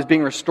 is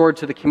being restored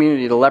to the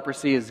community. The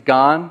leprosy is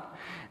gone.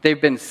 They've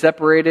been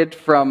separated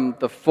from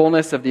the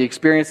fullness of the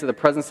experience of the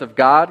presence of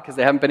God because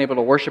they haven't been able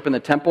to worship in the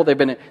temple. They've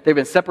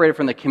been separated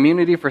from the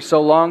community for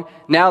so long.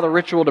 Now the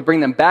ritual to bring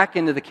them back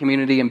into the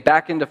community and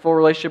back into full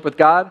relationship with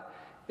God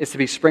is to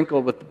be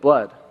sprinkled with the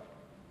blood.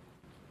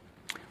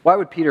 Why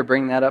would Peter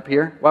bring that up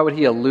here? Why would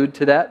he allude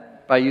to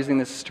that by using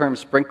this term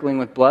sprinkling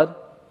with blood?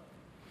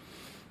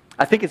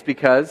 I think it's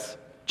because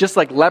just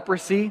like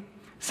leprosy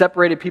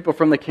separated people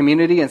from the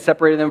community and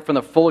separated them from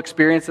the full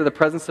experience of the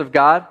presence of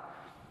God,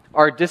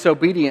 our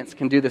disobedience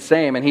can do the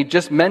same. And he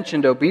just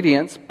mentioned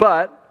obedience,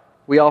 but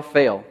we all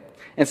fail.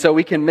 And so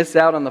we can miss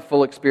out on the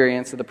full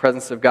experience of the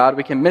presence of God.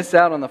 We can miss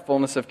out on the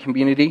fullness of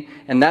community.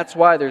 And that's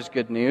why there's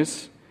good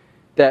news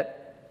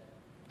that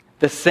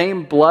the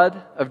same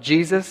blood of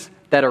Jesus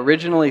that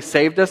originally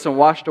saved us and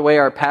washed away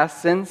our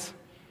past sins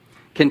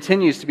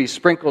continues to be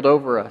sprinkled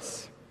over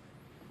us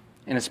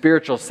in a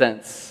spiritual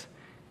sense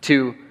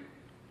to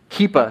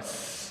keep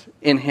us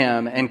in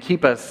Him and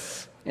keep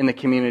us in the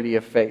community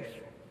of faith.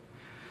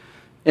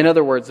 In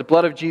other words, the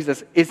blood of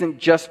Jesus isn't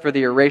just for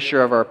the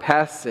erasure of our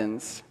past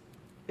sins.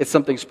 It's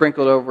something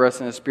sprinkled over us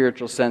in a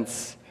spiritual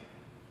sense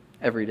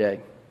every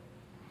day.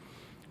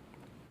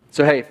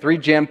 So hey, 3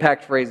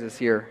 jam-packed phrases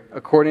here.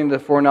 According to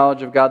the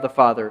foreknowledge of God the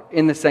Father,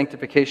 in the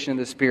sanctification of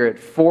the Spirit,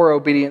 for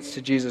obedience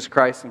to Jesus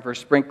Christ, and for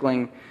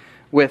sprinkling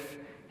with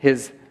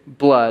His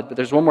blood. But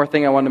there's one more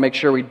thing I wanted to make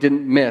sure we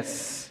didn't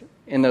miss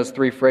in those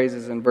 3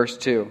 phrases in verse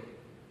 2.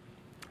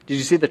 Did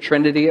you see the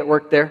Trinity at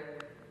work there?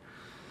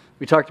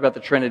 We talked about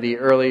the Trinity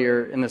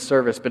earlier in the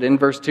service, but in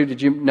verse 2,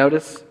 did you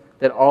notice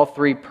that all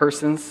 3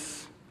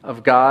 persons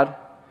of God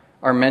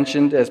are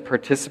mentioned as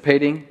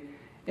participating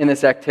in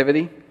this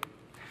activity?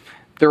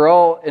 They're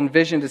all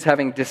envisioned as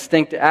having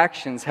distinct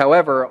actions.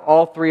 However,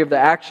 all 3 of the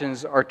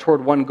actions are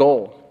toward one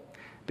goal,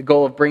 the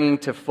goal of bringing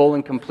to full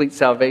and complete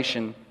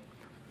salvation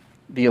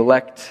the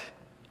elect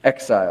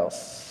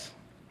exiles.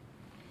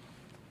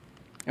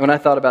 And when I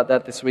thought about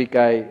that this week,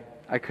 I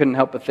couldn't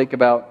help but think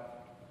about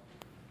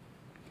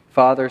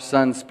Father,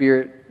 Son,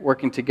 Spirit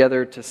working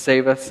together to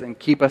save us and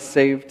keep us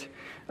saved.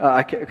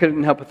 I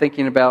couldn't help but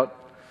thinking about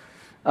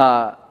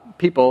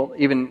people,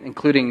 even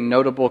including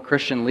notable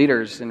Christian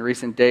leaders in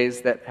recent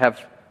days that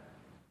have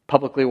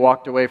publicly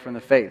walked away from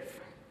the faith.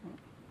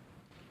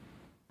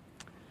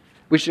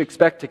 We should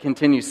expect to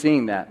continue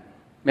seeing that,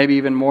 maybe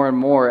even more and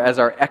more as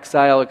our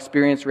exile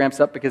experience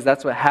ramps up, because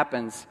that's what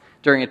happens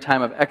during a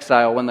time of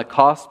exile. When the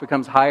cost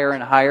becomes higher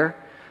and higher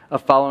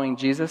of following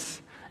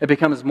Jesus, it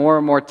becomes more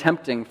and more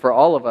tempting for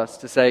all of us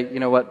to say, you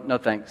know what, no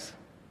thanks.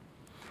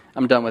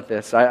 I'm done with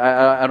this.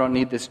 I don't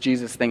need this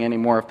Jesus thing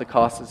anymore if the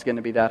cost is going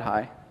to be that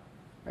high.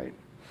 Right?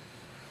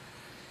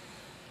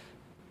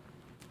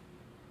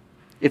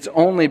 It's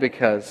only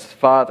because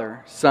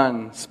Father,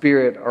 Son,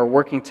 Spirit are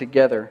working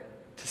together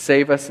to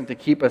save us and to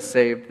keep us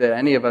saved that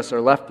any of us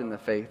are left in the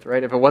faith,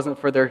 right? If it wasn't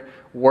for their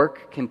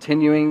work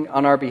continuing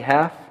on our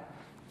behalf,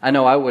 I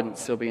know I wouldn't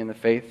still be in the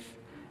faith.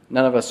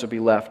 None of us would be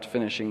left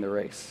finishing the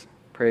race.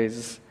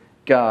 Praise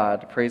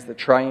God, praise the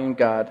triune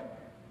God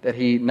that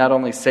He not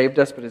only saved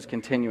us, but is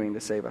continuing to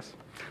save us.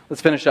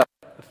 Let's finish up.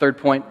 The 3rd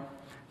point,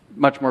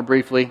 much more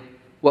briefly,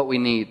 what we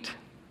need.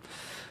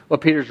 What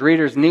Peter's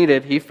readers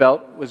needed, he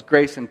felt, was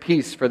grace and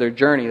peace for their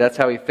journey. That's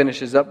how he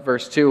finishes up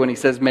verse 2 when he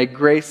says, "May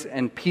grace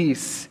and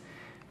peace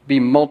be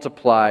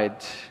multiplied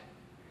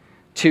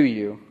to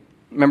you."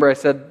 Remember I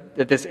said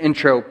that this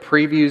intro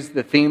previews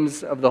the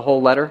themes of the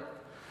whole letter?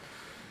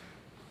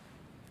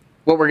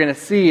 What we're going to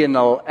see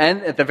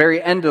at the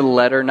very end of the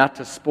letter, not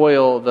to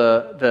spoil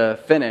the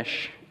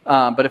finish,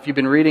 but if you've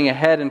been reading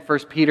ahead in 1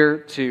 Peter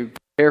to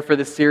prepare for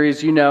this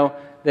series, you know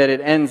that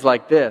it ends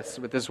like this,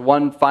 with this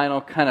one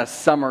final kind of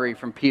summary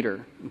from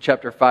Peter in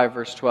chapter 5,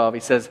 verse 12. He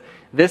says,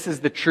 "This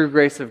is the true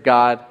grace of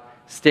God,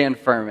 stand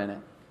firm in it."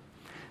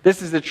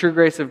 This is the true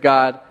grace of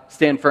God,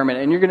 stand firm in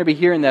it. And you're going to be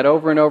hearing that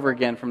over and over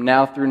again from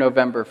now through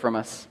November from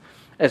us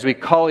as we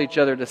call each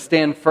other to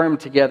stand firm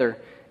together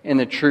in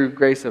the true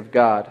grace of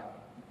God.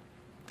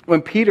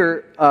 When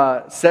Peter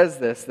says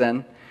this,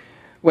 then,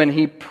 when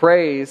he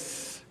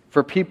prays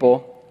for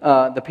people,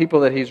 the people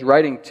that he's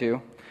writing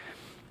to,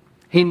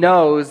 he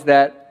knows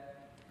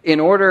that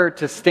in order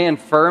to stand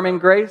firm in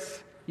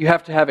grace, you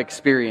have to have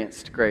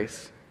experienced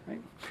grace.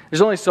 Right?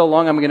 There's only so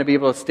long I'm going to be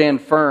able to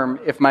stand firm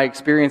if my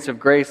experience of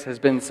grace has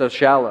been so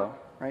shallow.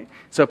 Right?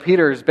 So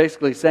Peter is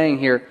basically saying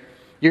here,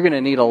 you're going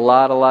to need a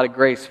lot of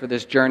grace for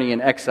this journey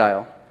in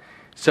exile.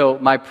 So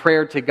my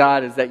prayer to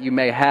God is that you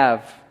may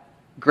have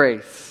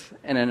grace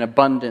and an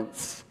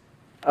abundance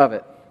of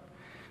it.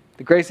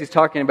 The grace he's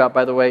talking about,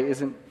 by the way,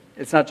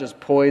 it's not just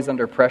poise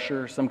under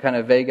pressure or some kind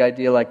of vague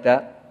idea like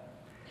that.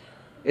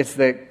 It's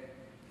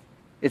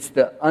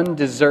the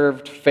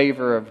undeserved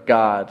favor of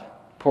God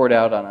poured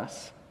out on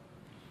us.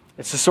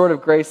 It's the sort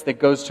of grace that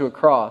goes to a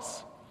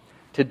cross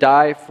to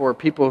die for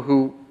people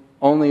who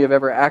only have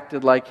ever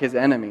acted like His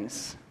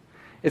enemies.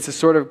 It's the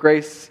sort of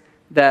grace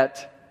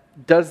that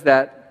does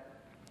that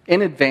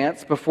in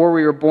advance, before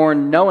we were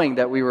born, knowing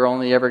that we were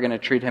only ever going to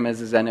treat Him as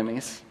His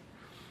enemies.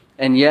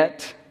 and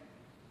yet,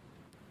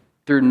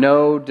 through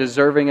no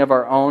deserving of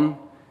our own,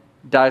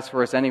 dies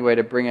for us anyway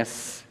to bring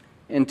us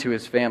into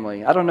his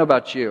family. I don't know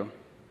about you,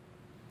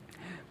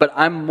 but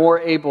I'm more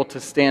able to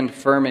stand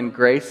firm in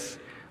grace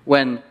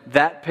when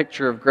that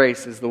picture of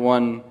grace is the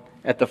one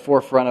at the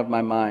forefront of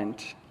my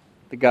mind.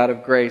 The God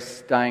of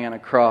grace dying on a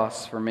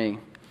cross for me.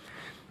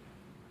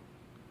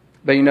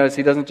 But you notice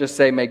he doesn't just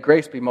say, may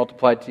grace be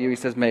multiplied to you. He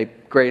says, may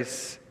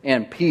grace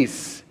and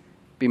peace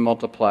be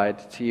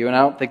multiplied to you. And I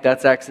don't think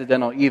that's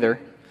accidental either.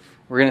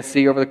 We're going to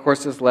see over the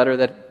course of this letter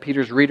that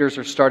Peter's readers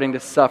are starting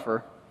to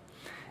suffer.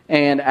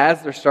 And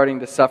as they're starting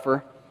to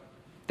suffer,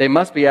 they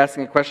must be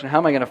asking a question, how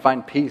am I going to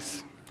find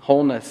peace,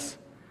 wholeness,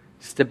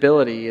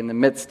 stability in the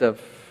midst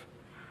of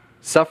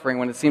suffering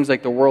when it seems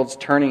like the world's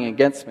turning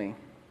against me?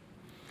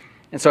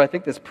 And so I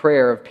think this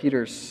prayer of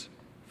Peter's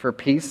for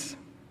peace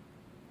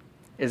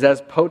is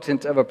as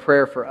potent of a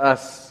prayer for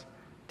us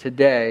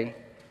today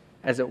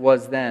as it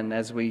was then,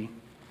 as we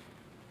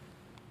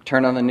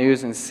turn on the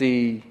news and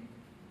see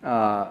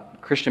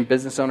Christian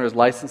business owners'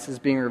 licenses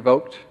being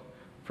revoked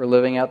for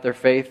living out their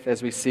faith,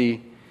 as we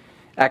see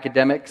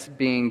academics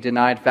being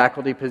denied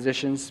faculty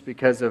positions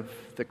because of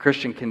the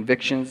Christian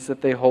convictions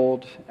that they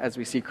hold, as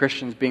we see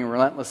Christians being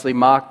relentlessly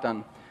mocked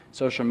on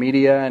social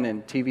media and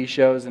in TV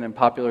shows and in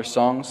popular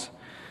songs.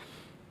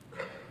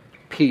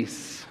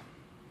 Peace,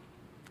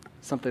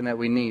 something that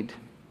we need.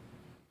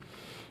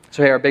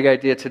 So hey, our big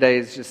idea today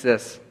is just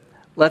this.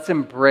 Let's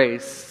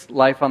embrace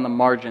life on the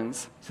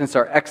margins, since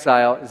our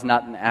exile is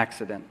not an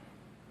accident.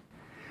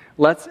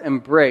 Let's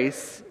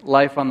embrace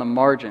life on the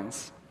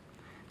margins,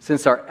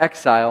 since our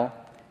exile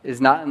is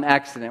not an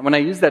accident. When I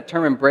use that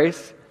term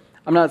embrace,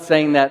 I'm not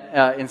saying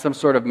that in some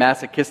sort of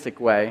masochistic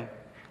way,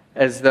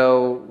 as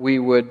though we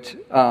would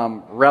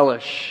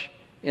relish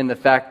in the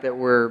fact that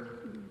we're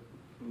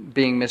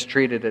being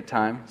mistreated at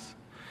times.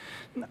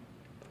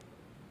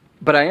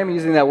 But I am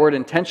using that word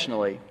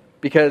intentionally,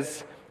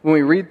 because when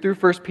we read through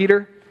 1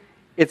 Peter,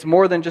 it's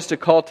more than just a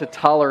call to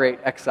tolerate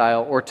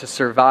exile or to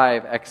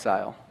survive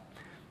exile.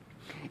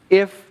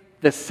 If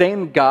the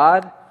same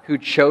God who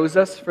chose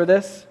us for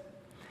this,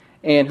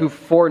 and who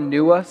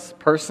foreknew us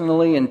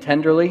personally and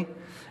tenderly,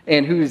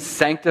 and who is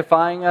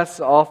sanctifying us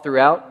all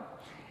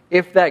throughout,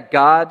 if that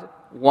God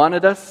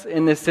wanted us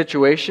in this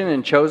situation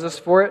and chose us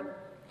for it,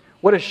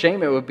 what a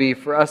shame it would be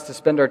for us to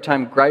spend our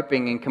time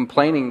griping and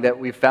complaining that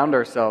we found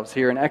ourselves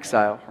here in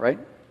exile, right?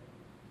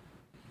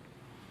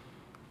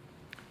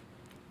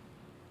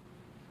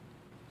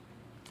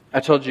 I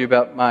told you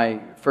about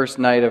my first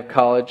night of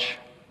college,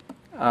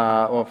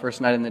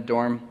 first night in the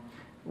dorm,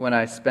 when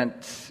I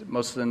spent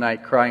most of the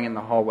night crying in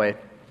the hallway.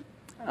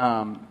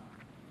 But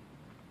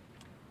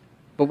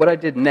what I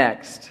did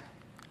next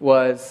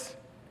was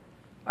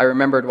I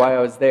remembered why I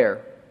was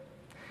there.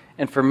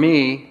 And for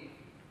me,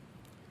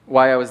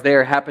 why I was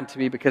there happened to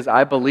be because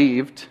I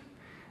believed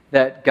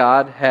that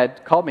God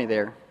had called me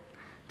there,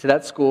 to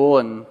that school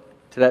and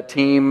to that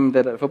team,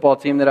 that football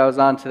team that I was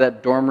on, to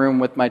that dorm room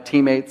with my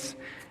teammates,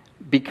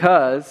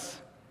 because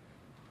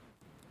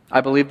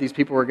I believed these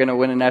people were going to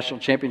win a national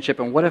championship.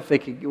 And what if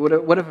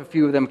a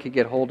few of them could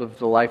get hold of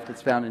the life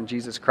that's found in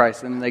Jesus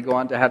Christ, and then they go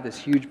on to have this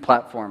huge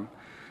platform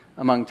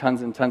among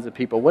tons and tons of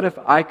people? What if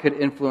I could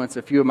influence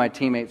a few of my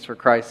teammates for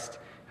Christ,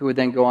 who would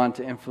then go on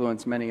to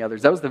influence many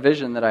others? That was the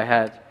vision that I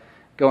had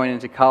going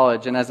into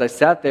college. And as I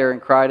sat there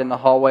and cried in the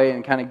hallway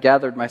and kind of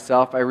gathered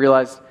myself, I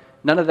realized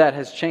none of that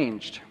has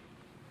changed.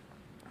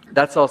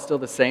 That's all still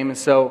the same. And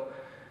so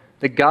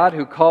the God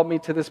who called me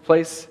to this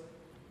place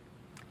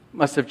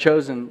must have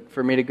chosen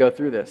for me to go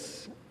through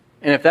this.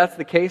 And if that's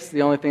the case,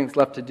 the only thing that's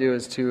left to do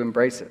is to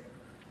embrace it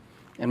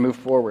and move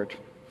forward.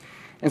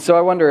 And so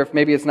I wonder if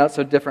maybe it's not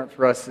so different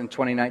for us in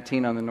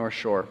 2019 on the North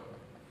Shore.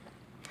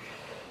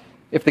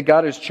 If the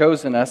God who's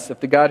chosen us, if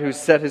the God who's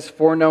set his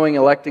foreknowing,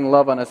 electing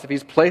love on us, if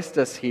he's placed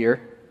us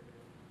here,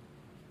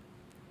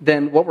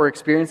 then what we're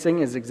experiencing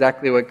is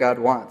exactly what God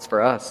wants for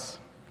us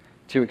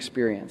to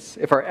experience.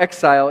 If our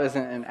exile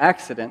isn't an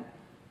accident,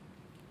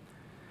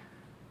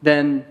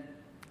 then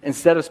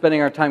instead of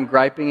spending our time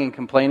griping and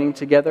complaining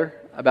together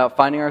about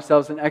finding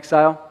ourselves in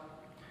exile,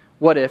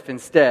 what if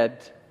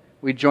instead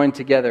we join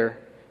together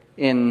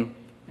in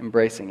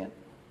embracing it?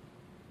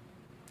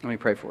 Let me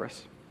pray for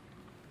us.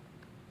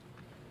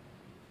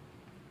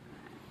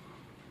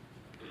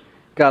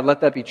 God,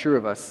 let that be true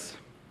of us,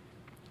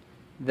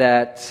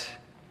 that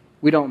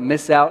we don't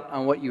miss out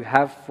on what you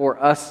have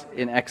for us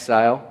in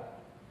exile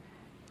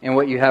and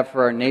what you have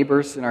for our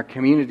neighbors and our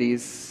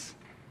communities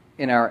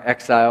in our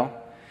exile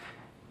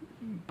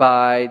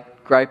by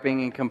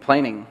griping and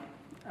complaining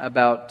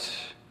about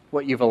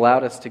what you've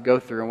allowed us to go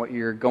through and what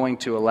you're going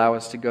to allow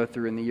us to go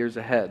through in the years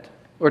ahead.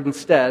 Lord,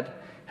 instead,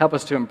 help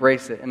us to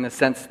embrace it in the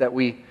sense that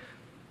we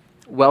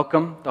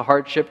welcome the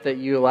hardship that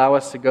you allow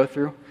us to go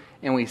through,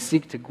 and we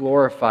seek to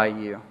glorify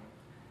you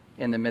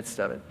in the midst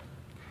of it.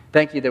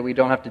 Thank you that we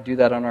don't have to do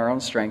that on our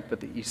own strength, but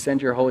that you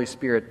send your Holy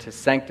Spirit to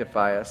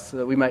sanctify us so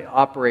that we might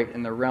operate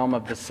in the realm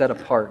of the set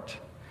apart,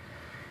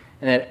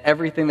 and that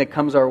everything that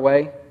comes our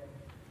way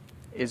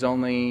is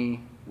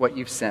only what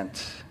you've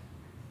sent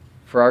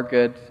for our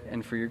good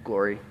and for your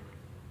glory.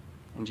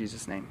 In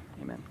Jesus' name,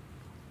 amen.